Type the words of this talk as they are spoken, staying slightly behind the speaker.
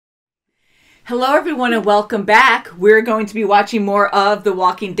Hello, everyone, and welcome back. We're going to be watching more of The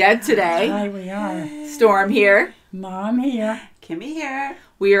Walking Dead today. Hi, we are. Storm here. Mom here. Kimmy here.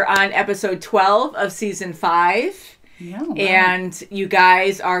 We are on episode 12 of season 5. Yeah, wow. And you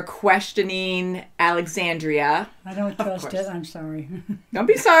guys are questioning Alexandria. I don't trust it. I'm sorry. Don't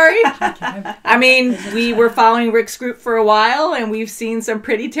be sorry. I mean, we were following Rick's group for a while, and we've seen some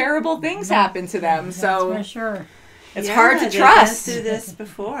pretty terrible things happen to them. That's So for sure. it's hard to They've trust. been through this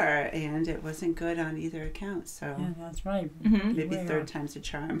before, and it wasn't good on either account. So Yeah, that's right. maybe We third time's a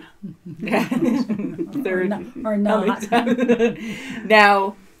charm. Yeah. Third. Or not.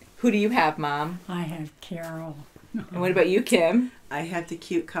 Now, who do you have, Mom? I have Carol. And what about you, Kim? I have the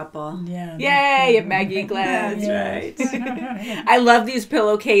cute couple. Yeah. Yay, and Maggie and Glenn. That's right. I love these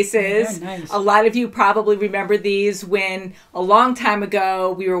pillowcases. They're nice. A lot of you probably remember these when a long time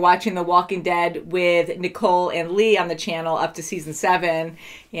ago we were watching The Walking Dead with Nicole and Lee on the channel up to season 7.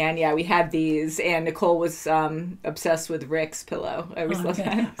 And yeah, we had these. And Nicole was obsessed with Rick's pillow. I always love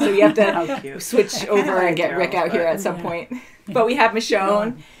that. So you have How to cute. switch over like and get Rick Daryl's, out here but- at some point. But we have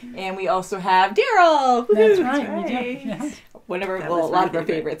Michonne, and we also have Daryl. That's Woohoo! right. We right. do. Yeah. One of our, That well, a was lot my of our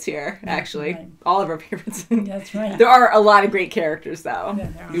favorite. favorites here, actually. right. All of our favorites. That's right. There are a lot of great characters, though. Yeah,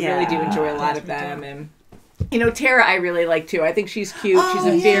 there are. We really do Yeah. enjoy a lot of Yes, we them. do. And, you know, Tara I really like, too. I think she's cute. She's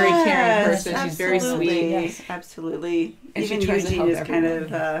a very caring yes, person. She's very absolutely. sweet. Yes. Absolutely. And she Even tries to Eugene help is kind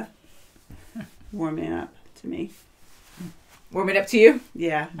everyone. of warming up to me. Warming up to you?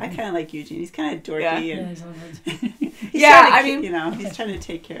 Yeah, I kind of like Eugene. He's kind of dorky Yeah. Yeah, and it's all good. he's Yeah, trying to I keep- mean- you know, he's trying to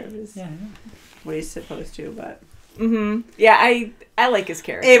take care of his Yeah. what he's supposed to. But Yeah, I like his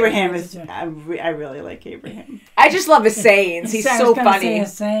character. Abraham is. I really like Abraham. I just love his sayings. He's I was so gonna say funny.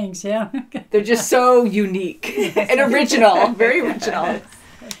 his sayings, yeah. They're just so unique and original. Very original.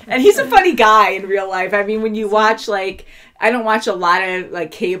 And he's a funny guy in real life. I mean, when you watch, like, I don't watch a lot of,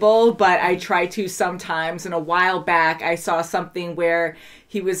 like, cable, but I try to sometimes. And a while back, I saw something where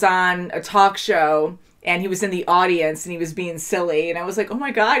he was on a talk show and he was in the audience and he was being silly. And I was like, oh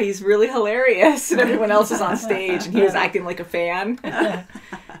my God, he's really hilarious. And everyone else was on stage and he was acting like a fan.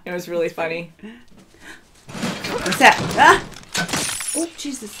 It was really funny. What's that? Ah! Oh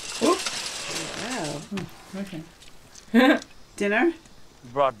Jesus! Oh. Wow. Okay. Dinner?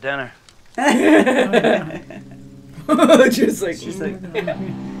 Brought dinner. Just like, She's like, Daddy.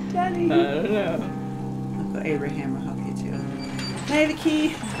 I don't know. Uncle Abraham will help you too. Can I have the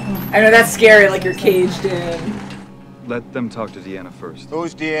key? I know that's scary, like you're caged in. Let them talk to Deanna first.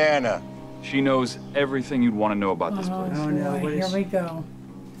 Who's Deanna? She knows everything you'd want to know about this Oh, place. Oh, no, boy, what is here she- we go.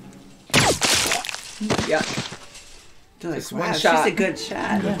 Yeah. They're like, Just wow, one she's shot. a good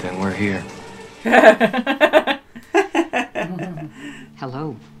shot. Then we're here.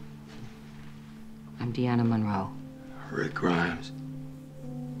 Hello. I'm Deanna Monroe. Rick Grimes.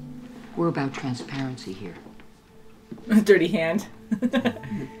 We're about transparency here. Dirty hand. Can't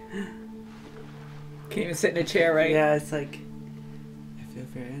even sit in a chair, right? Yeah, it's like, I feel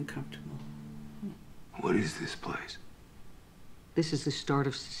very uncomfortable. What is this place? This is the start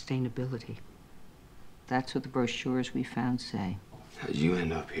of sustainability. That's what the brochures we found say. How'd you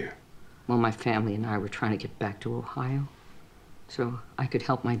end up here? Well, my family and I were trying to get back to Ohio, so I could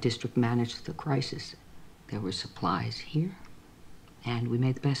help my district manage the crisis. There were supplies here, and we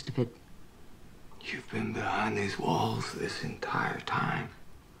made the best of it. You've been behind these walls this entire time.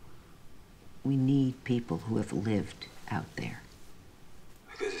 We need people who have lived out there.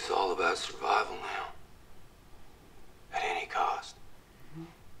 Because it's all about survival now. At any cost.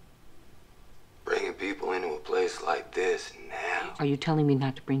 Bringing people into a place like this now. Are you telling me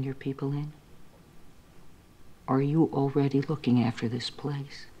not to bring your people in? Or are you already looking after this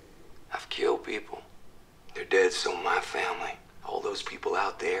place? I've killed people. They're dead, so my family, all those people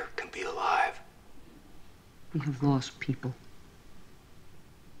out there, can be alive. We have lost people.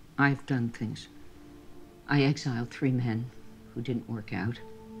 I've done things. I exiled 3 men who didn't work out.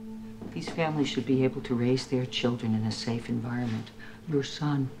 These families should be able to raise their children in a safe environment. Your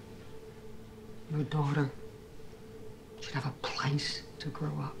son, your daughter, should have a place to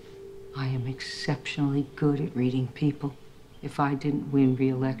grow up. I am exceptionally good at reading people. If I didn't win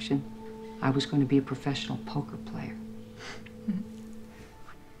re-election, I was going to be a professional poker player.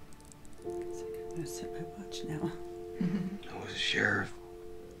 It's like, I'm gonna set my watch now. I was a sheriff.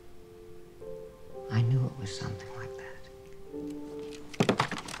 I knew it was something like that.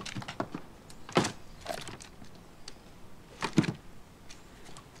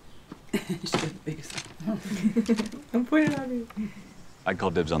 She's got the biggest. Don't point it at me. I'd call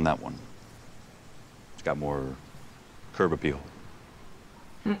dibs on that one. It's got more curb appeal.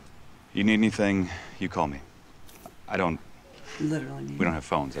 You need anything, you call me. I don't Literally. We don't have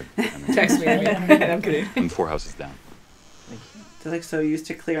phones. I mean, Text me. I'm kidding. I'm 4 houses down. They're like so used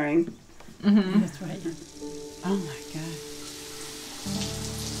to clearing. That's right. Oh my god.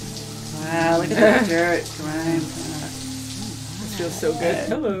 Wow, look at the dirt grime. This feels so good.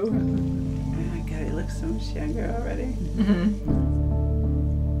 Hello. Oh my god, he looks so much younger already.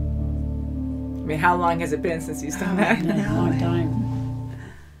 I mean, how long has it been since he's done that? A long time.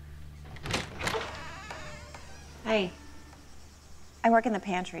 Hey. I work in the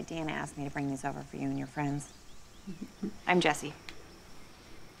pantry. Deanna asked me to bring these over for you and your friends. I'm Jessie.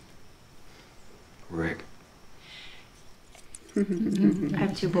 Rick. I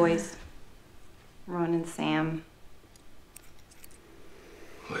have 2 boys, Ron and Sam.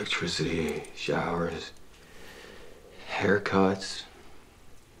 Electricity, showers, haircuts.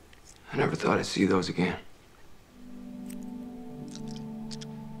 I never thought I'd see those again.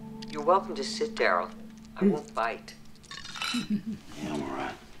 You're welcome to sit, Daryl. I won't bite. Yeah, I'm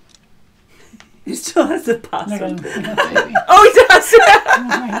alright. He still has the possum. Oh, he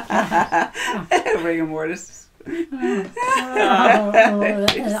does. Rigor mortis. Oh,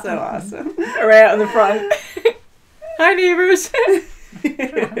 It's so awesome. Right out in the front. Hi, neighbors.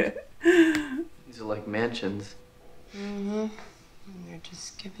 These are like mansions. Mm-hmm. They're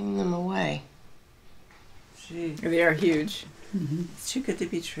just giving them away. Jeez. They are huge. It's too good to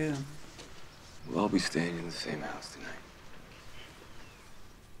be true. We'll all be staying in the same house tonight.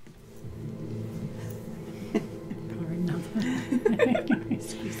 or nothing.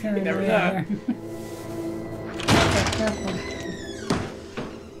 You never know.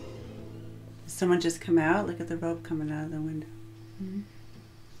 Someone just come out? Look at the rope coming out of the window.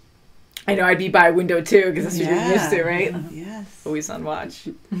 I know, I'd be by a window too, because that's what you're used to, right? Yes. Always on watch.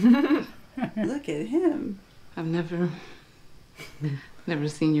 Look at him. I've never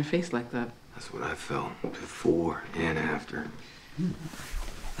seen your face like that. That's what I felt before and after.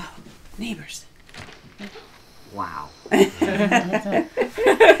 Oh, neighbors. Wow. You I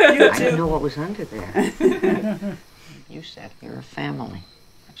too. didn't know what was under there. You said You're a family.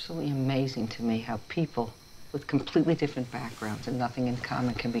 Absolutely amazing to me how people with completely different backgrounds and nothing in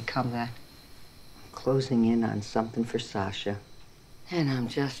common can become that. I'm closing in on something for Sasha. And I'm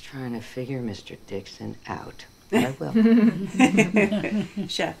just trying to figure Mr. Dixon out. But I will.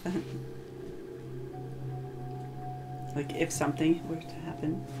 Chef. Like if something were to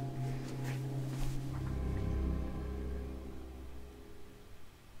happen.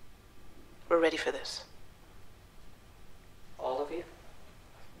 we're ready for this. All of you?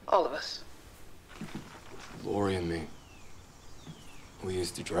 All of us. Lori and me. We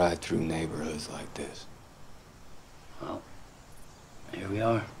used to drive through neighborhoods like this. Well, here we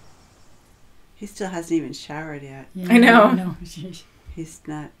are. He still hasn't even showered yet. I know. I know. Sheesh. He's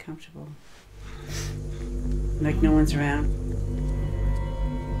not comfortable. Like no one's around.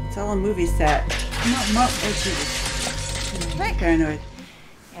 It's all a movie set. Oh, Jesus. Rick. Paranoid.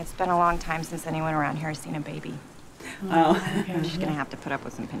 Yeah, it's been a long time since anyone around here has seen a baby. Oh. I'm just gonna have to put up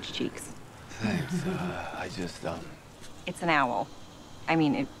with some pinched cheeks. Thanks. I just, It's an owl. I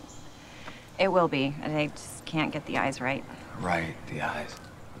mean, it will be. I just can't get the eyes right. right, the eyes.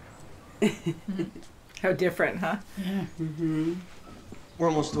 How different, huh? Yeah. Mm-hmm. We're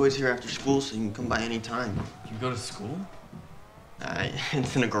almost always here after school, so you can come by any time. You go to school?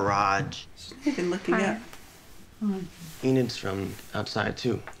 It's in a garage. She's not even looking up. Enid's from outside,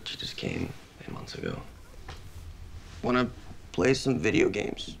 too. She just came 8 months ago. Wanna play some video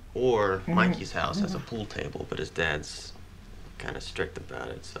games? Or Mikey's house has a pool table, but his dad's kind of strict about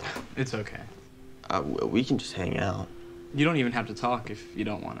it, so... It's okay. We can just hang out. You don't even have to talk if you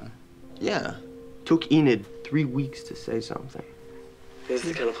don't want to. Yeah. Took Enid 3 weeks to say something. This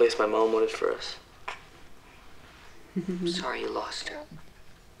is the kind of place my mom wanted for us. I'm sorry you lost her.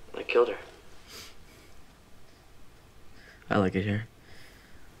 I killed her. I like it here.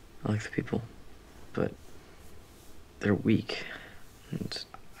 I like the people. But they're weak. And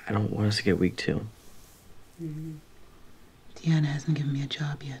I don't want us to get weak, too. Deanna hasn't given me a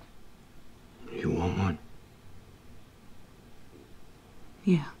job yet. You want one?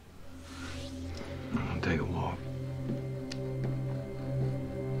 Yeah. I'm gonna take a walk.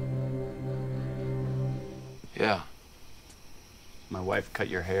 Yeah. My wife cut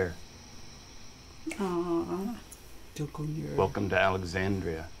your hair. Aww. Welcome to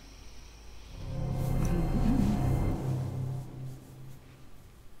Alexandria.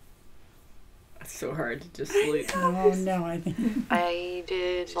 It's so hard to just sleep. Oh no, I think. I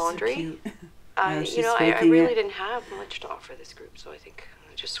did laundry. Cute. I she's I making really it. didn't have much to offer this group, so I think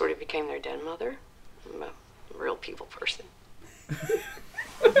I just sort of became their den mother. I'm a real people person.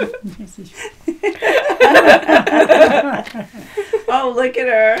 Oh, look at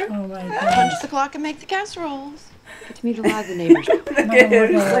her. Oh my Punch God. the clock and make the casseroles. Get to meet a lot of the neighbors. Look at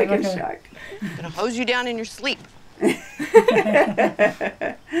him. He's like in okay. shock. I'm gonna hose you down in your sleep. You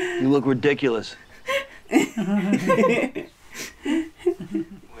look ridiculous. We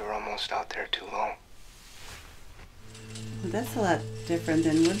were almost out there too long. Well, that's a lot different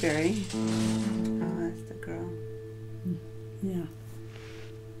than Woodbury. Oh, that's the girl. Yeah.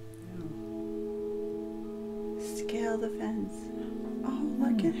 Scale the fence. Oh,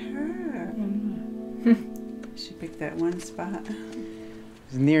 look at her. She picked that one spot. I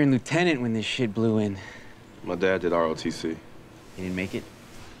was nearing lieutenant when this shit blew in. My dad did ROTC. You didn't make it?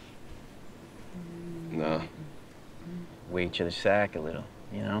 Nah. Weigh each other's sack a little,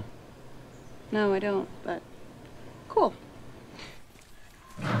 you know? No, I don't, but cool.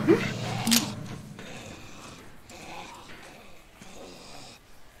 Oh,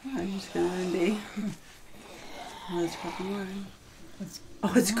 I'm just gonna let him be. Oh, there's a couple more.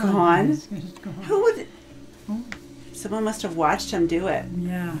 Oh, it's gone? It's gone. Who would it? Someone must have watched him do it.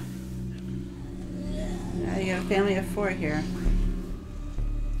 Yeah. Now you got a family of 4 here.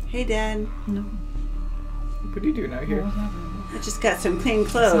 Hey, Dad. No. What are you doing out here? I just got some clean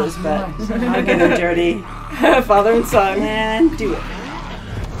clothes, It's but not nice. I'll get them dirty. Father and son. And do it.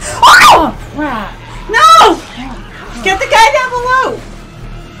 Oh, crap. No! Get the guy down below!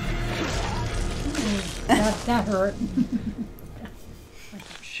 That hurt.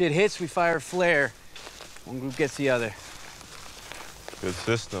 Shit hits, we fire a flare. One group gets the other. Good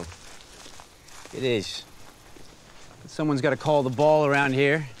system. It is. But someone's got to call the ball around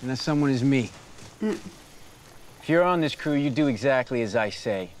here, and that someone is me. If you're on this crew, you do exactly as I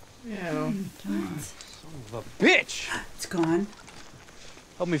say. Yeah. Son of a bitch! It's gone.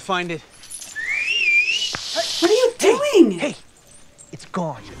 Help me find it. What are you doing? Hey! It's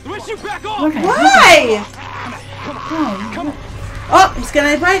gone. Switch you back off! Okay. Why? Come on. Oh, he's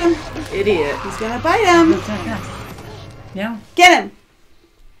gonna bite him. Idiot. He's gonna bite him. Yeah. Get him.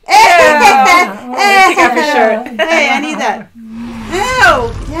 Take off your shirt. Hey, I need that.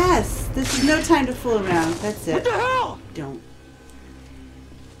 Ew. Yes. This is no time to fool around. That's it. What the hell? Don't.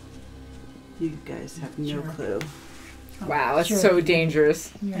 You guys have no clue. Wow, that's so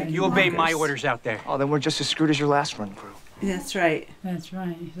dangerous. Yeah, You obey my orders out there. Oh, then we're just as screwed as your last run crew. That's right. That's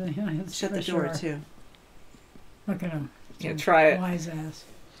right. That's Shut the for door sure. too. Look at him. Yeah, try it. Wise ass.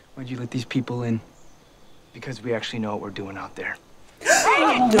 Why'd you let these people in? Because we actually know what we're doing out there.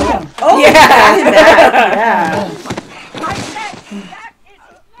 Oh Yeah.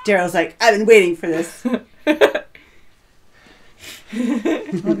 Daryl's like, I've been waiting for this. Let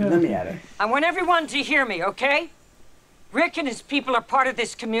me at her. I want everyone to hear me, okay? Rick and his people are part of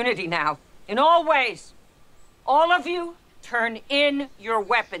this community now, in all ways. All of you, turn in your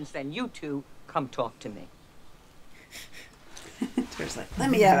weapons, then you two come talk to me. Daryl's like, let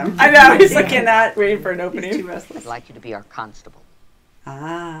me at him. I know, he's looking at, waiting for an He's opening. too restless. I'd like you to be our constable.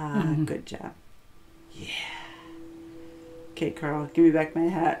 Ah, good job. Yeah. Okay, Carl, give me back my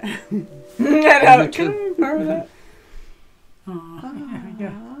hat. I know. Can I borrow that?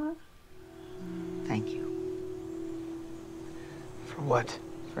 Yeah. Thank you For what?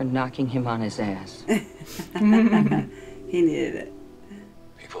 for knocking him on his ass. He needed it.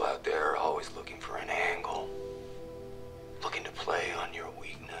 People out there are always looking for an angle, looking to play on your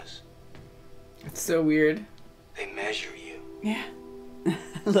weakness. It's so weird. They measure you. Yeah. I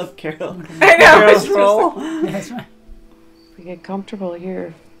love Carol. I know. Carol's role. That's right. If we get comfortable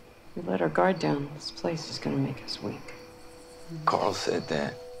here, we let our guard down. This place is gonna make us weak. Carl said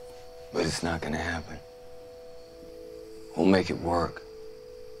that, but it's not gonna happen. We'll make it work.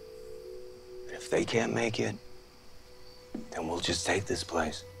 But if they can't make it, then we'll just take this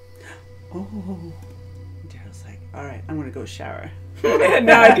place. Oh. Daryl's like, all right, I'm gonna go shower.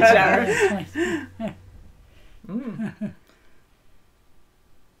 Now I can shower. That's nice.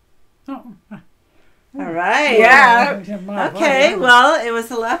 Oh. All right. Yeah. Okay, well, it was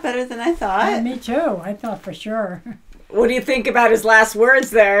a lot better than I thought. Me too. I thought for sure. What do you think about his last words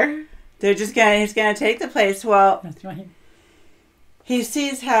there? He's gonna take the place. Well, That's right. he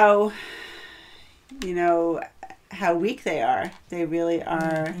sees how, how weak they are. They really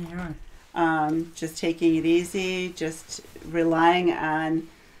are. They are. Just taking it easy, just relying on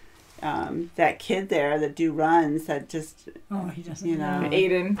that kid there that do runs that just, Oh, he doesn't.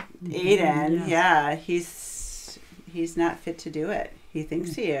 Aiden. Aiden, Yes. yeah, he's not fit to do it. He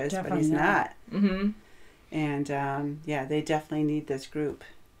thinks he is, but he's Definitely not. not. Mm-hmm. And yeah, they definitely need this group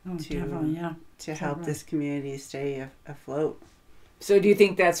Oh, to definitely, yeah. to help right. this community stay afloat. So do you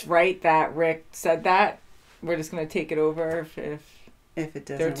think that's right that Rick said that? we're just going to take it over if it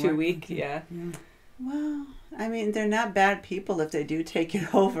doesn't they're too work. weak. Yeah. Well, I mean, they're not bad people if they do take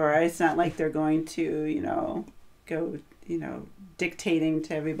it over. It's not like they're going to, go, dictating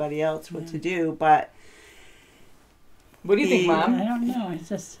to everybody else what to do. But what do you think, Mom? I don't know. It's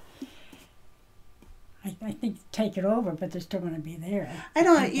just, I think take it over, but they're still going to be there. I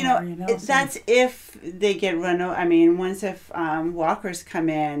don't, that's if they get run over. I mean, once if walkers come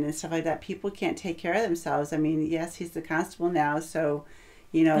in and stuff like that, people can't take care of themselves. I mean, yes, he's the constable now, so,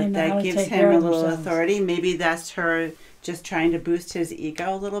 that gives him a little authority. Maybe that's her just trying to boost his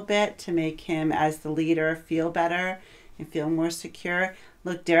ego a little bit to make him, as the leader, feel better and feel more secure.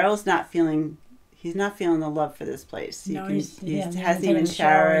 Look, Daryl's not feeling... He's not feeling the love for this place. No, he hasn't taken even a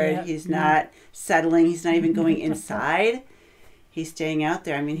shower showered. yet. He's not settling. He's not even going inside. He's staying out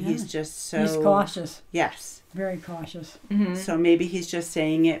there. I mean, he's just so... He's cautious. Yes. Very cautious. Mm-hmm. So maybe he's just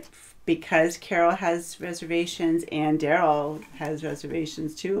saying it because Carol has reservations and Daryl has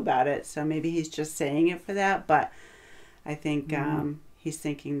reservations too about it. So maybe he's just saying it for that. But I think he's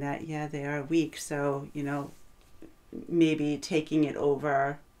thinking that, they are weak. So, maybe taking it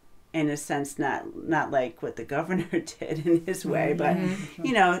over... in a sense, not like what the governor did in his way, but,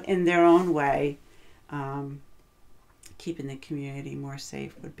 in their own way, keeping the community more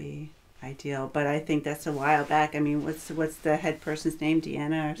safe would be ideal. But I think that's a while back. I mean, what's the head person's name?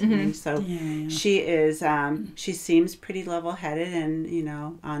 Deanna or something? So she is, she seems pretty level-headed and,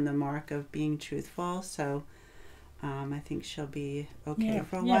 on the mark of being truthful. So I think she'll be okay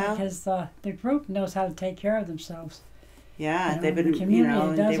for a while. Yeah, because the group knows how to take care of themselves. Yeah, they've been,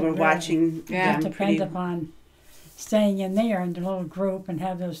 they were watching. Yeah, depend upon staying in there in the little group and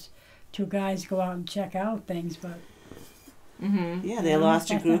have those two guys go out and check out things. But yeah, they lost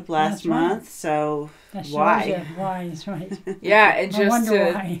a group last month, so that why? Shows you why is right. Yeah, and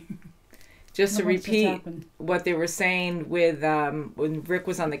just to repeat what they were saying with when Rick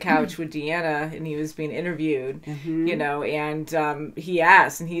was on the couch with Deanna and he was being interviewed, and he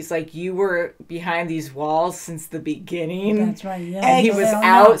asked, and he's like, "You were behind these walls since the beginning." That's right. Yeah, and he was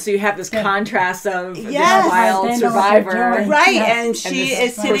out, so you have this contrast of this wild survivor, right? And she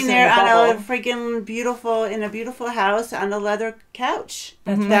is sitting there on a freaking beautiful house on a leather couch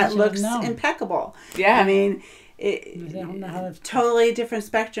that looks impeccable. Yeah, I mean. Totally different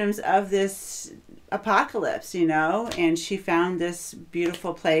spectrums of this apocalypse, and she found this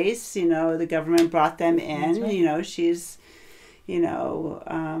beautiful place, the government brought them in, right. She's,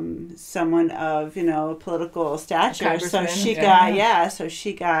 someone of, political stature. So she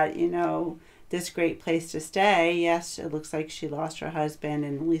got, this great place to stay. Yes, it looks like she lost her husband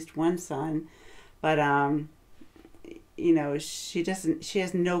and at least one son, but, she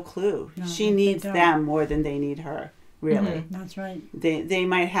has no clue. No, she needs them more than they need her, really. That's right. They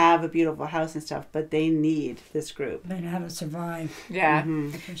might have a beautiful house and stuff, but they need this group. They know how to survive. Yeah.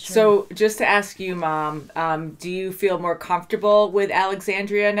 Sure. So just to ask you, Mom, do you feel more comfortable with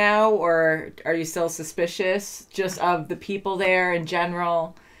Alexandria now, or are you still suspicious just of the people there in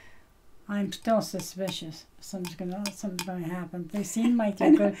general? I'm still suspicious. Something's gonna happen. They seem like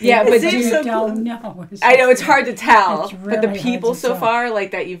they're good. Yeah, but you don't know. I know it's hard to tell. Really but the people so far,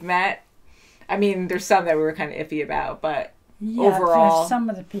 like that you've met, I mean, there's some that we were kind of iffy about, but overall, some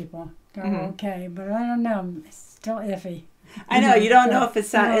of the people are okay. But I don't know. It's still iffy. I know you don't know if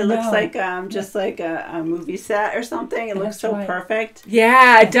it's not. It looks like just like a movie set or something. It looks so perfect.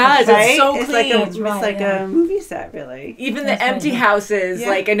 Yeah, it does. Right? It's so it's clean. It's like a movie set, really. Even the empty houses,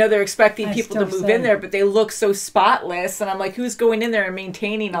 like I know they're expecting people to move in there, but they look so spotless. And I'm like, who's going in there and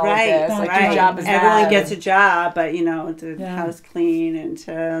maintaining all of this? Like your job is everyone gets a job, but the house clean and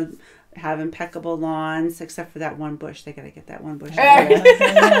to have impeccable lawns, except for that one bush. They gotta get that one bush.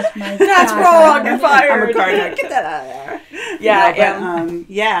 That's wrong. You're fired. I'm a gardener. Get that out of there.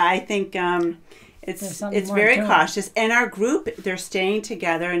 Yeah, I think it's very cautious. And our group, they're staying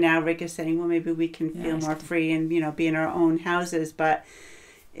together. And now Rick is saying, well, maybe we can feel more free and be in our own houses. But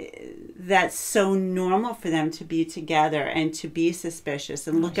that's so normal for them to be together and to be suspicious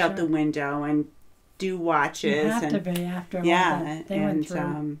and look out the window and do watches. You have to be after all that they went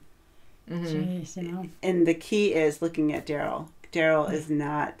through. Jeez, And the key is looking at Daryl. Daryl is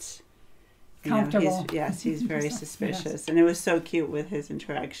not comfortable. He's very suspicious, and it was so cute with his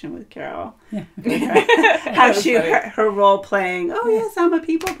interaction with Carol. Yeah. How her role playing. Oh yes, I'm a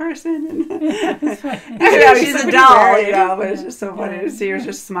people person, and she's a doll, but it's just so funny to see her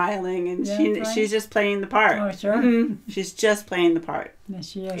just smiling, and she's just playing the part. Oh sure. She's just playing the part. Yes,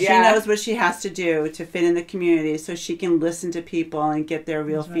 she is. She knows what she has to do to fit in the community, so she can listen to people and get their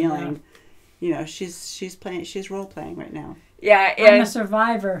real feeling. She's role playing right now. Yeah, I'm a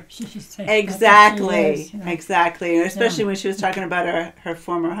survivor. Exactly, exactly. And especially when she was talking about her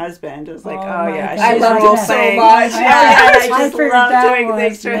former husband, it was like, I she's loved role it so playing. much. I just love doing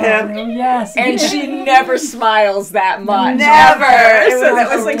things for him. Yes, and she never smiles that much. Never. So that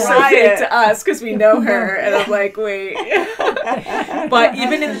was like so fake to us because we know her, and I'm like, wait. But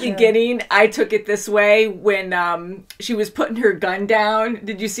even in the beginning, I took it this way when she was putting her gun down.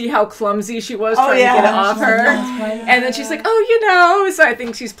 Did you see how clumsy she was trying to get it off her? And then she's like, so I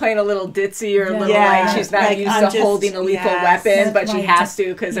think she's playing a little ditzy or a little like she's not used to holding a lethal weapon, but she has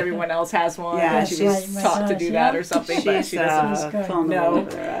to because everyone else has one. And she was taught to do that or something, but she doesn't know.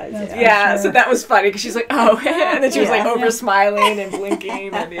 So that was funny because she's like, and then she was like over smiling and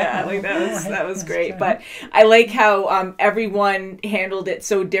blinking, and that was great. But I like how everyone handled it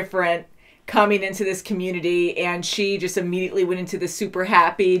so different coming into this community, and she just immediately went into the super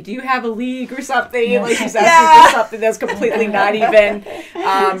happy, do you have a league or something? Like she's asking for something that's completely not even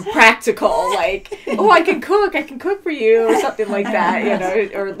practical, like, I can cook for you or something like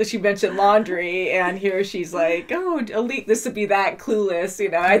that, or she mentioned laundry, and here she's like, elite, this would be that clueless,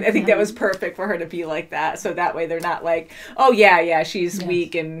 I think that was perfect for her to be like that, so that way they're not like, she's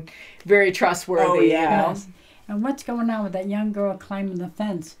weak and very trustworthy. And what's going on with that young girl climbing the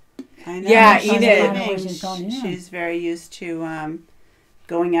fence? I know. She's very used to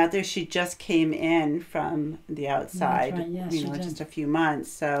going out there. She just came in from the outside, just a few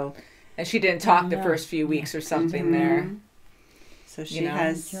months. So, and she didn't talk the first few weeks or something there. So she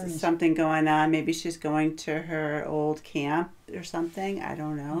has something going on. Maybe she's going to her old camp or something. I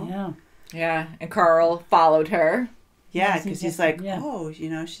don't know. Yeah. And Carl followed her. Yeah, because he's like,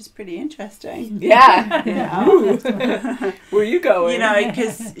 she's pretty interesting. Yeah. Where you going?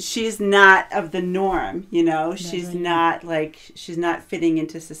 Because she's not of the norm, she's not fitting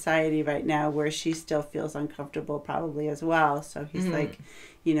into society right now where she still feels uncomfortable probably as well. So he's like,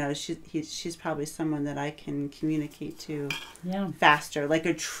 she's probably someone that I can communicate to faster, like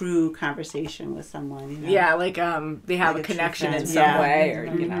a true conversation with someone. Yeah, like they have a connection in some way, or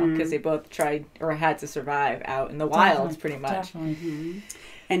because they both tried or had to survive out in the wilds, pretty much. And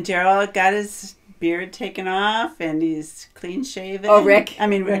Daryl got his beard taken off, and he's clean shaven. Rick.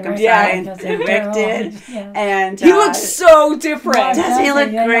 I'm sorry, and Rick did. And he looks so different. Doesn't he look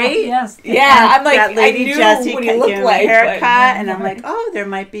great? Yes. Yeah, I'm like, that lady I knew Jessie what he looked like. Haircut, and I'm like, there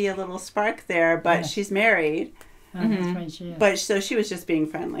might be a little spark there, but she's married. That's right, she is. But so she was just being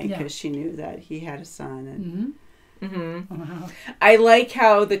friendly because she knew that he had a son. And Wow. I like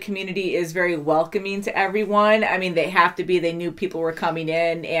how the community is very welcoming to everyone. I mean, they have to be. They knew people were coming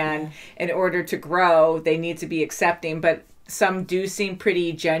in, and in order to grow, they need to be accepting. But some do seem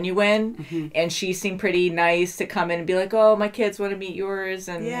pretty genuine, and she seemed pretty nice to come in and be like, "Oh, my kids want to meet yours,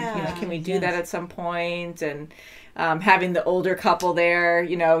 and can we do that at some point?" And having the older couple there, a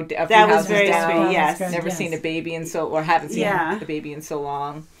few that was very down. sweet. Yes, never seen a baby in haven't seen the baby in so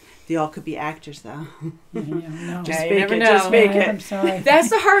long. They all could be actors, though. Just make it. I'm sorry. That's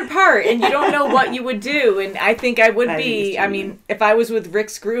the hard part, and you don't know what you would do. And I think I would be. I mean, if I was with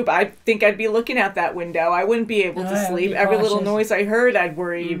Rick's group, I think I'd be looking out that window. I wouldn't be able to sleep. Every little noise I heard, I'd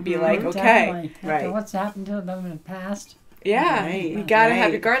worry. You'd be like, okay, After what's happened to them in the past. Yeah, you gotta have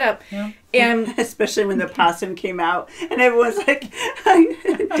your guard up. Yeah. And especially when the possum came out, and everyone's like, and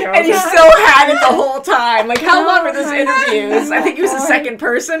he still had it the whole time. Like, how long were those interviews? I think he was the second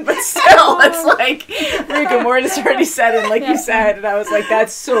person, but still, it's like rigor mortis already said it, like you said, and I was like,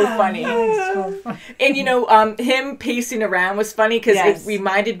 that's so funny. And him pacing around was funny because it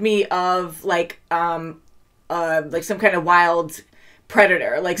reminded me of like some kind of wild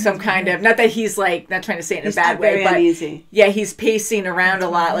predator, like some kind of, not that he's like, not trying to say it in a bad way, but uneasy. He's pacing around a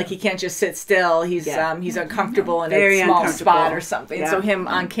lot, like he can't just sit still. He's uncomfortable in a small spot or something. So him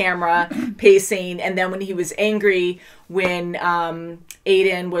on camera pacing, and then when he was angry when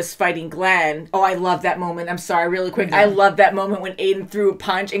Aiden was fighting Glenn. Oh, I love that moment. I'm sorry, really quick. I love that moment when Aiden threw a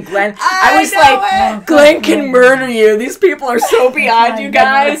punch and Glenn. I was like, Glenn can murder you. These people are so beyond you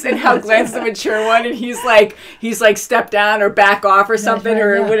guys. And how Glenn's the mature one, and he's like step down or back off or something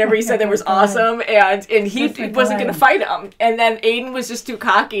or whatever he said that was awesome. And he wasn't going to fight him. And then Aiden was just too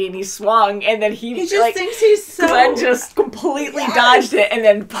cocky and he swung. And then he just thinks he's so... Glenn just completely dodged it and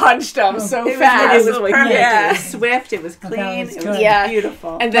then punched him so fast. It was perfect. It was swift. It was clean. Yeah,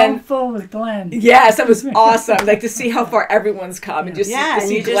 beautiful. And then Don't fool with Glenn. Yes, that was awesome. Like to see how far everyone's come, and just to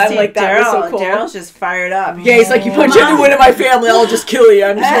see Glenn like that was so cool. Daryl's just fired up. Yeah, he's like, you punch anyone in my family, I'll just kill you.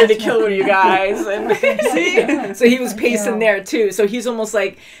 I'm just ready to kill one of you guys. And so he was pacing there too. So he's almost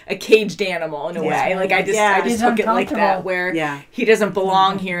like a caged animal in a way. Like I just took it like that, where he doesn't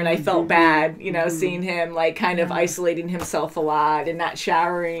belong here, and I felt bad, seeing him like kind of isolating himself a lot and not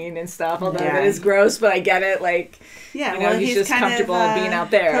showering and stuff. Although that is gross, but I get it. Like, he's just comfortable being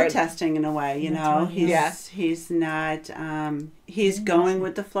out there, protesting in a way. He's not. He's going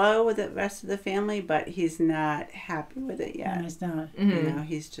with the flow with the rest of the family, but he's not happy with it yet. No, he's not.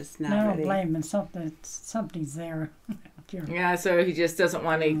 He's just not ready. I don't blame him. Something's there. Yeah, so he just doesn't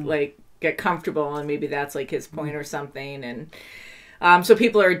want to like get comfortable, and maybe that's like his point or something. And so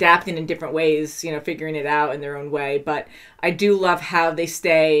people are adapting in different ways, figuring it out in their own way. But I do love how they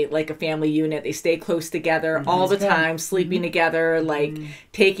stay like a family unit. They stay close together all the time, sleeping together, like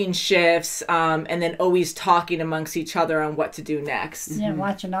taking shifts, and then always talking amongst each other on what to do next. Yeah,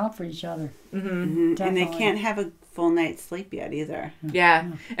 watching out for each other. And they can't have a full night's sleep yet either.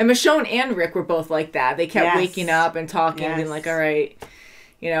 Yeah. And Michonne and Rick were both like that. They kept waking up and talking and being like, all right.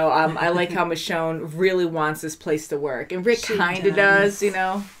 I like how Michonne really wants this place to work. And Rick kind of does, She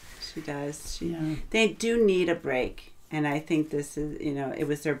does. They do need a break. And I think this is, it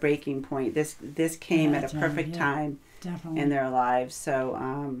was their breaking point. This came at a perfect time in their lives.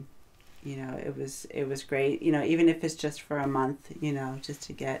 So, it was great. Even if it's just for a month, just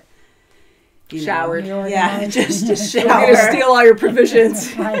to get showered. Just to shower. We're going to steal all your provisions.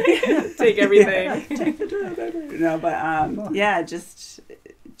 Take everything.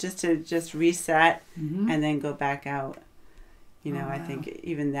 Just to reset and then go back out. I think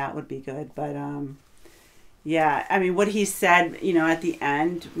even that would be good. But I mean, what he said, at the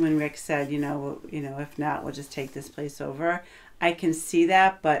end when Rick said, if not, we'll just take this place over. I can see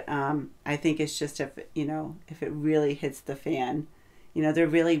that, but I think it's just if it really hits the fan. They're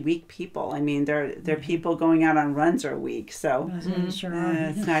really weak people. I mean, they're people going out on runs are weak. So it's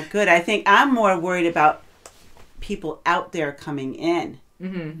not good. I think I'm more worried about people out there coming in.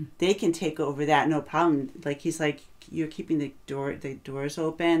 They can take over that, no problem. Like he's like, you're keeping the doors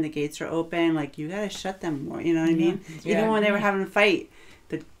open, the gates are open. Like you gotta shut them more. You know what I mean? Even when they were having a fight,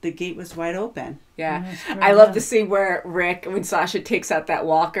 the gate was wide open. Yeah. I love the scene where when Sasha takes out that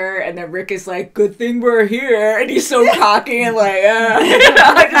walker, and then Rick is like, good thing we're here. And he's so cocky and like,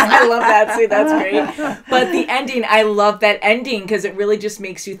 I love that scene. That's great. But the ending, I love that ending because it really just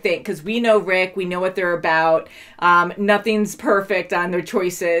makes you think. Because we know Rick, we know what they're about. Nothing's perfect on their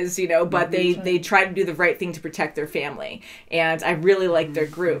choices, but they try to do the right thing to protect their family. And I really like their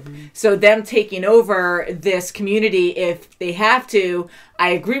group. So them taking over this community, if they have to, I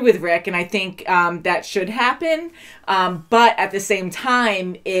agree with Rick, and I think that should happen. But at the same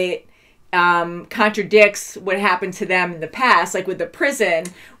time, it contradicts what happened to them in the past, like with the prison,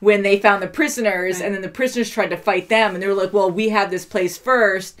 when they found the prisoners, and then the prisoners tried to fight them, and they were like, well, we had this place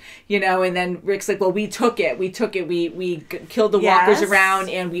first, and then Rick's like, well, we took it, we killed the walkers around,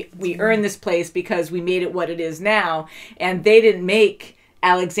 and we earned this place because we made it what it is now, and they didn't make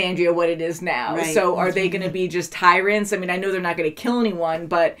Alexandria what it is now. Right. So are they going to be just tyrants? I mean, I know they're not going to kill anyone,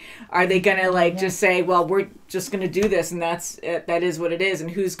 but are they going to just say, well, we're just going to do this, and that is what it is, and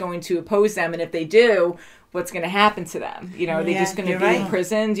who's going to oppose them? And if they do, what's going to happen to them? Are they just going to be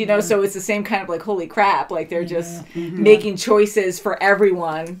imprisoned? So it's the same kind of like, holy crap, like they're just making choices for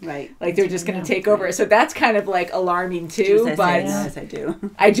everyone. Right. Like they're just going to take over. So that's kind of like alarming too. But yes, I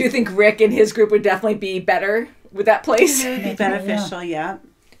do. I do think Rick and his group would definitely be better with that place. Beneficial, yeah.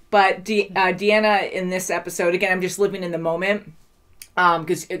 But Deanna in this episode, again, I'm just living in the moment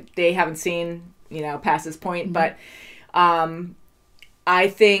because they haven't seen, past this point. But I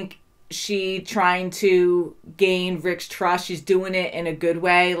think she trying to gain Rick's trust. She's doing it in a good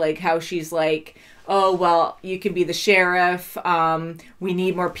way, like how she's like, oh, well, you can be the sheriff. We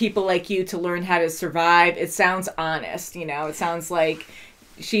need more people like you to learn how to survive. It sounds honest, It sounds like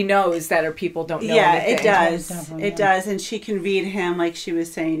she knows that her people don't know anything. It does. It does. And she can read him, like she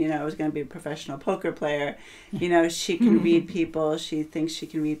was saying, I was going to be a professional poker player. She can read people. She thinks she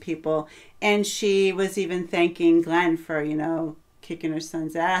can read people. And she was even thanking Glenn for, kicking her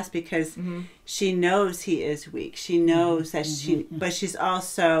son's ass because she knows he is weak. She knows that but she's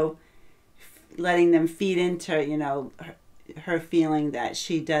also letting them feed into, her feeling that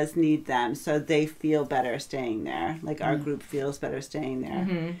she does need them, so they feel better staying there. Like our group feels better staying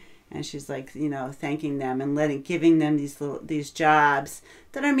there. And she's like, thanking them and giving them these jobs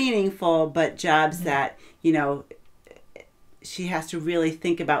that are meaningful, but jobs that, she has to really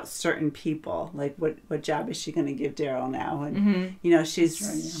think about certain people, like what job is she going to give Daryl now, and you know,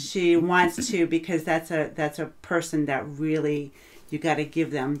 she wants to, because that's a person that really, you got to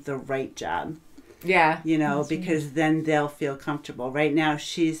give them the right job. Yeah, you know, because then they'll feel comfortable. Right now,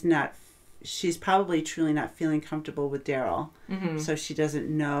 she's probably truly not feeling comfortable with Daryl, so she doesn't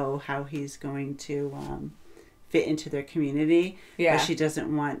know how he's going to fit into their community. Yeah, but she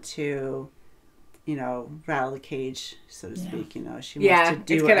doesn't want to, you know, rattle the cage, so to speak. You know, she wants to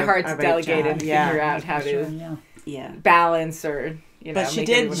do it's kind of hard to right delegate job. and figure out how to balance, or you know. But she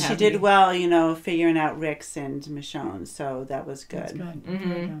did well, you know, figuring out Rick's and Michonne's, so that was good. That's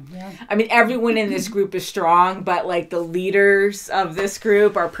good. Yeah. I mean, everyone in this group is strong, but like the leaders of this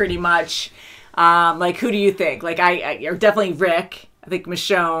group are pretty much like, who do you think? Like I definitely Rick. I think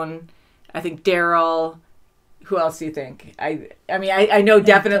Michonne. I think Daryl. Who else do you think? I mean, I know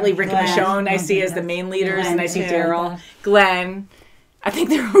definitely Rick and Michonne I see as the main leaders, and I see Daryl, Glenn. I think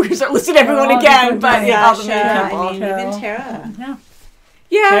we're going to start listing everyone again, but all the main people. I mean, even Tara.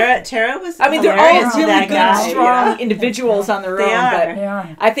 Yeah. Tara was. I mean, they're all really good, strong individuals on their own.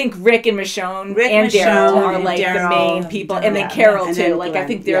 But I think Rick and Michonne and Daryl are like the main people, and then Carol too. Like I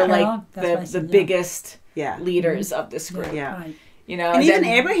think they're like the biggest leaders of this group. Yeah. You know, and even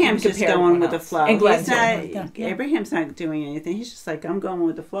Abraham's just going with the flow. And Glenn's Abraham's not doing anything. He's just like, I'm going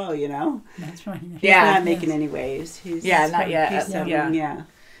with the flow, you know? That's right. He's not making any waves. He's not yet.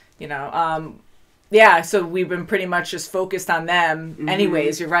 You know, so we've been pretty much just focused on them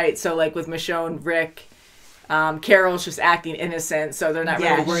anyways. You're right. So like with Michonne, Rick, Carol's just acting innocent, so they're not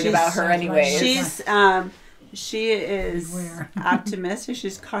really worried about her anyways. She is optimistic.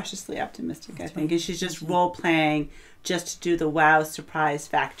 She's cautiously optimistic, I think. And she's just role-playing just to do the wow surprise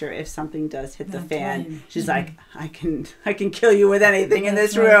factor if something does hit the fan. Right. She's like, I can kill you with anything in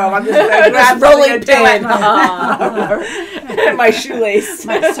this room. I'm just going to grab rolling pin. My shoelace.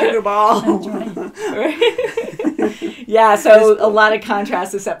 My sugar ball. Yeah, so a lot of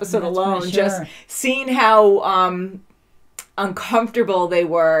contrast this episode alone. Just seeing how uncomfortable they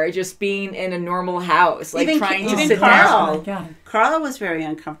were just being in a normal house, like trying to sit down. Carl was very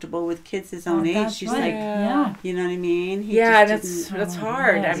uncomfortable with kids his own age. She's like, you know what I mean? That's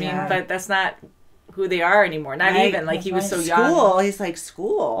hard. I mean, but that's not who they are anymore. Not even like he was so young. He's like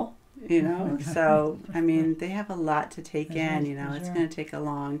school, you know. So I mean, they have a lot to take in. You know, it's going to take a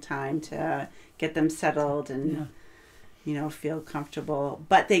long time to get them settled and you know, feel comfortable.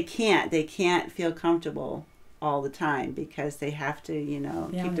 But they can't feel comfortable all the time, because they have to, you know,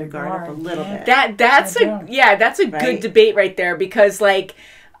 keep their guard up a little bit. That's a good debate right there, because like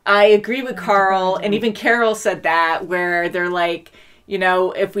I agree with Carl, and even Carol said that, where they're like, you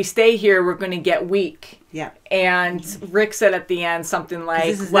know, if we stay here, we're going to get weak. Yeah. And Rick said at the end something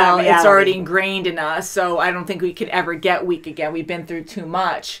like, well, it's already ingrained in us, so I don't think we could ever get weak again. We've been through too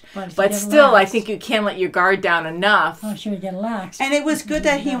much. But still, I think you can't let your guard down enough. Oh, should we get lax? And it was good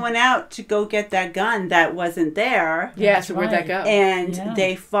that he went out to go get that gun that wasn't there. Yeah, so where'd that go? And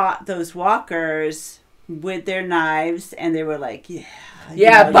they fought those walkers with their knives, and they were like,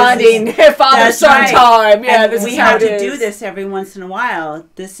 bonding, father-son time. Yeah, and we have to do this every once in a while.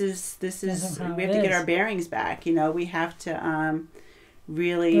 This is we have to get our bearings back. You know, we have to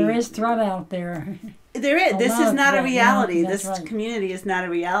really. There is threat out there. There is. This is not a reality. This community is not a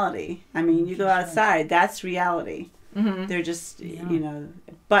reality. I mean, you go outside, that's reality. Mm-hmm. They're just, you know,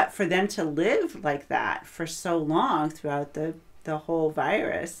 but for them to live like that for so long throughout the whole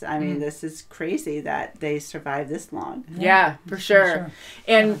virus, I mean, this is crazy that they survived this long. Yeah, for sure.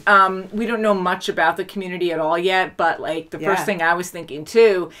 And we don't know much about the community at all yet, but like the first thing I was thinking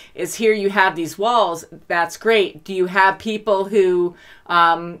too is, here you have these walls, that's great. Do you have people who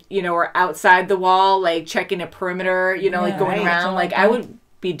you know, are outside the wall, like checking a perimeter, you know, like going around? Like I would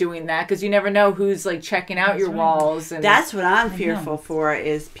be doing that, because you never know who's like checking out your walls. And that's what I'm fearful for,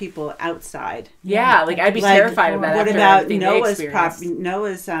 is people outside. Yeah, like I'd be terrified of that. What about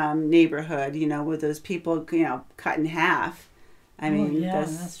Noah's neighborhood, you know, with those people, you know, cut in half? I mean,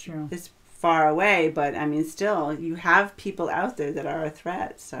 that's true. It's far away, but I mean, still, you have people out there that are a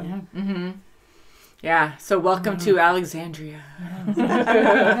threat. So. Yeah, so welcome to Alexandria. Well,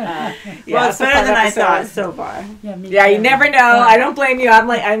 it's better than I thought so far. Yeah, you never know. I don't blame you. I'm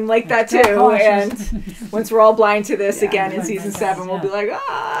like that too. And once we're all blind to this again in season 7, we'll be like,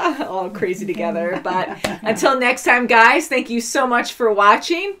 all crazy together. But until next time, guys, thank you so much for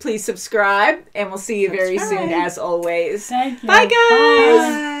watching. Please subscribe, and we'll see you very soon, as always. Thank you. Bye, guys.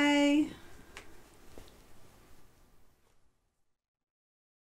 Bye.